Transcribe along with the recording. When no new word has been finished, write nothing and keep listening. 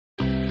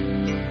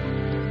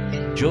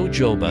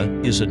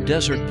Jojoba is a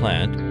desert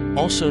plant,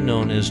 also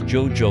known as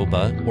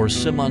jojoba or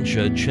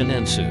simmondsia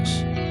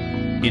chinensis.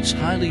 It's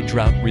highly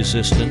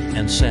drought-resistant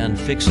and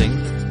sand-fixing,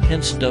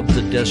 hence dubbed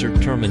the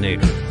desert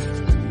terminator.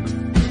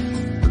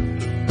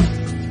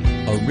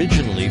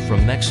 Originally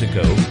from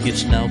Mexico,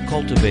 it's now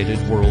cultivated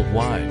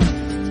worldwide.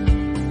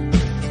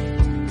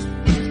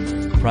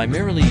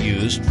 Primarily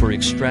used for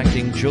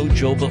extracting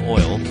jojoba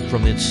oil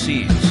from its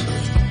seeds.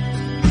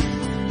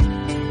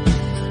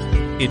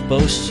 It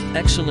boasts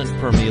excellent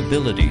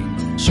permeability,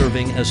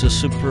 serving as a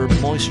superb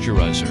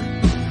moisturizer.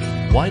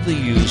 Widely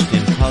used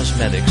in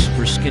cosmetics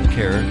for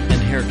skincare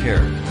and hair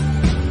care.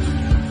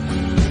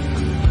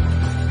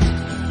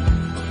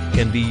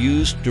 Can be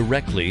used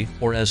directly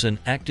or as an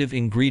active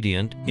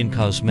ingredient in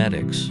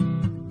cosmetics.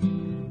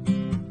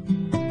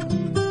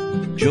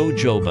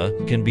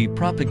 Jojoba can be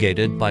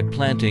propagated by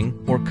planting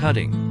or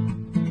cutting.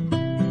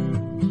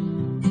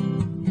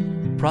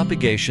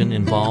 Propagation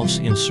involves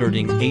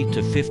inserting 8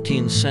 to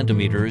 15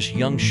 centimeters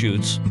young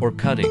shoots or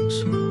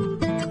cuttings.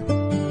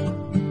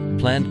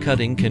 Plant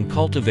cutting can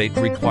cultivate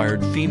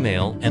required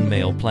female and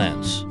male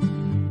plants.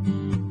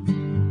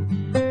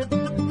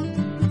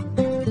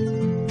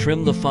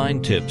 Trim the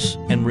fine tips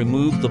and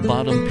remove the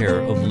bottom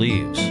pair of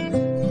leaves.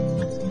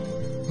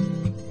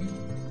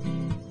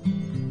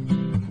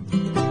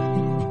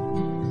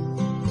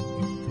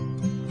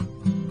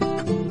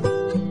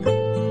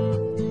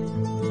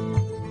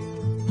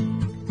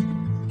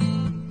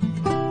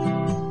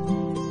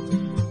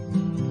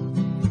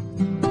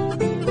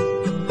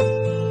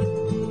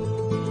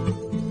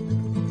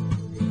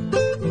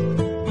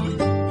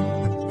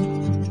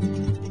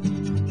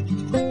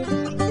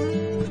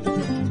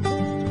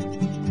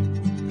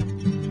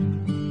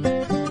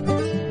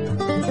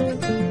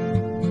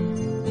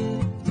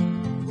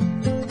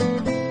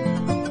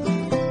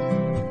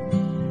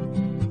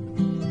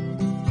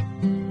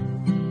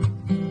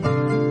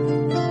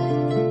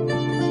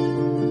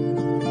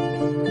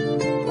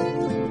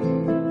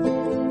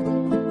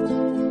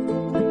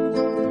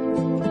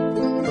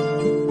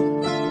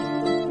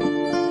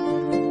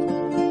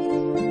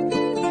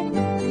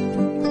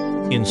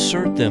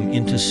 Insert them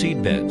into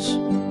seedbeds.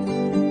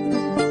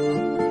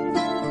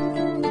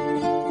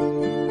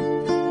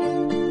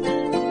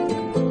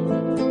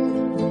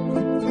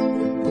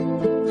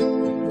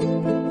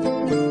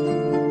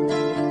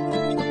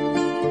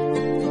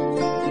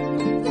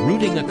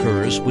 Rooting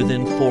occurs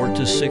within 4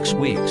 to 6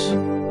 weeks.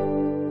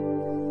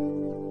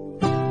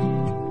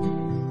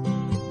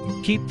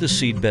 Keep the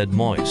seedbed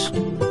moist.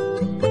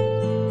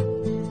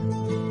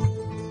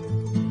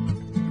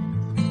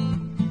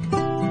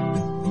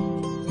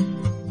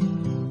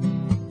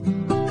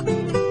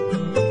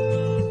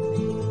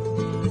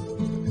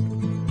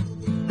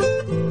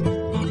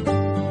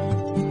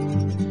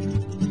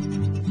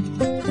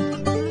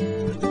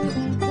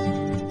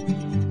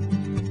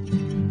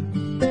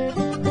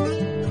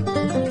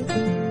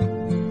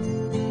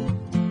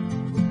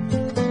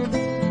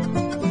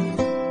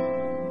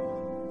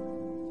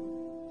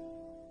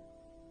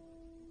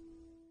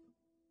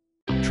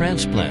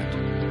 Transplant.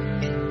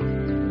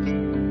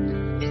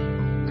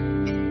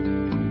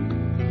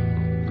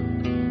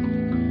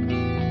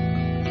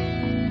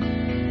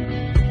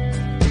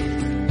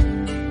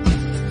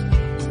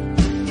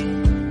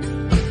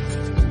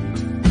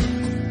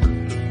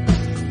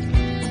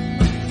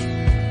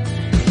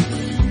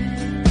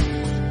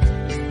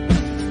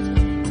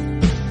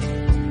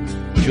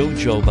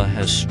 Jojoba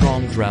has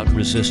strong drought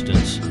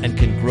resistance and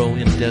can grow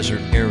in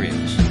desert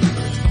areas.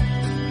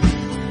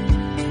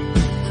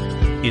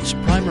 Its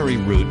primary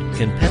root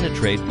can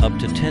penetrate up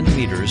to 10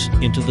 meters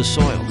into the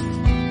soil.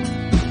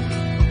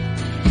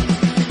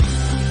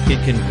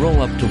 It can grow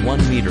up to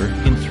 1 meter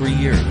in 3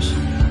 years.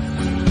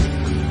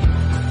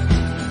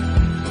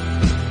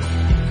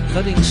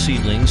 Cutting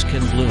seedlings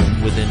can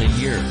bloom within a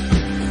year.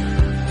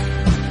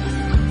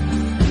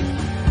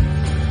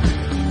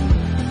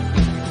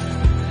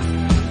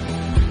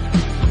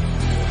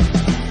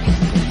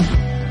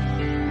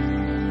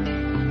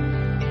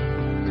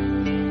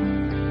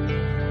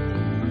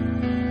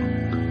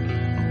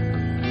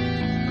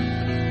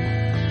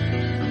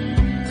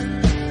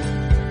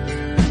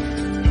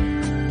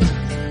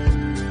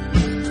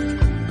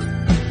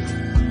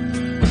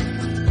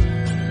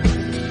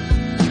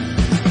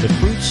 The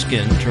fruit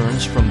skin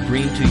turns from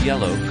green to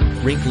yellow,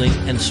 wrinkling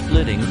and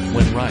splitting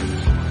when ripe.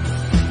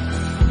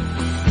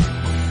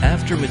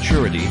 After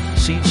maturity,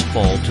 seeds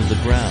fall to the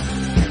ground.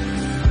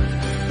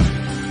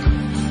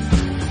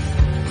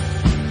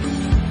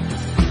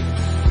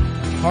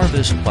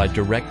 Harvest by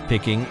direct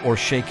picking or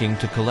shaking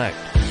to collect.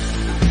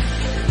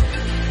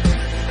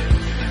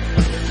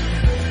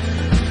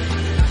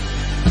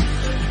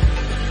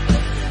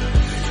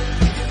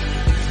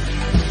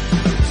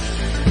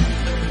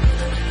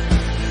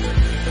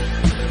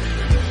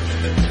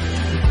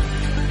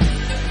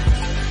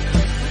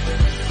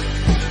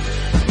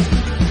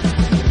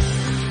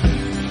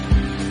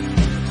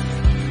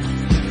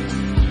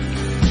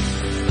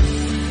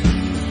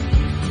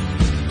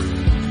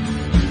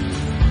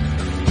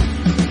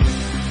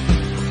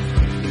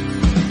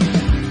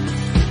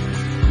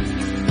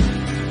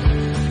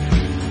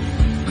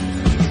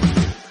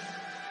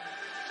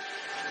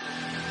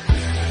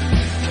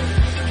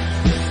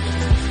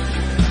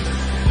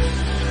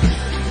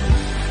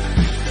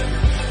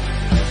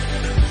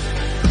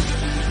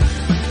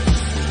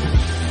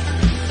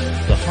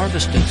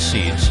 Harvested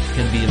seeds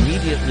can be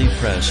immediately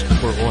pressed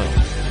for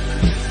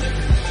oil.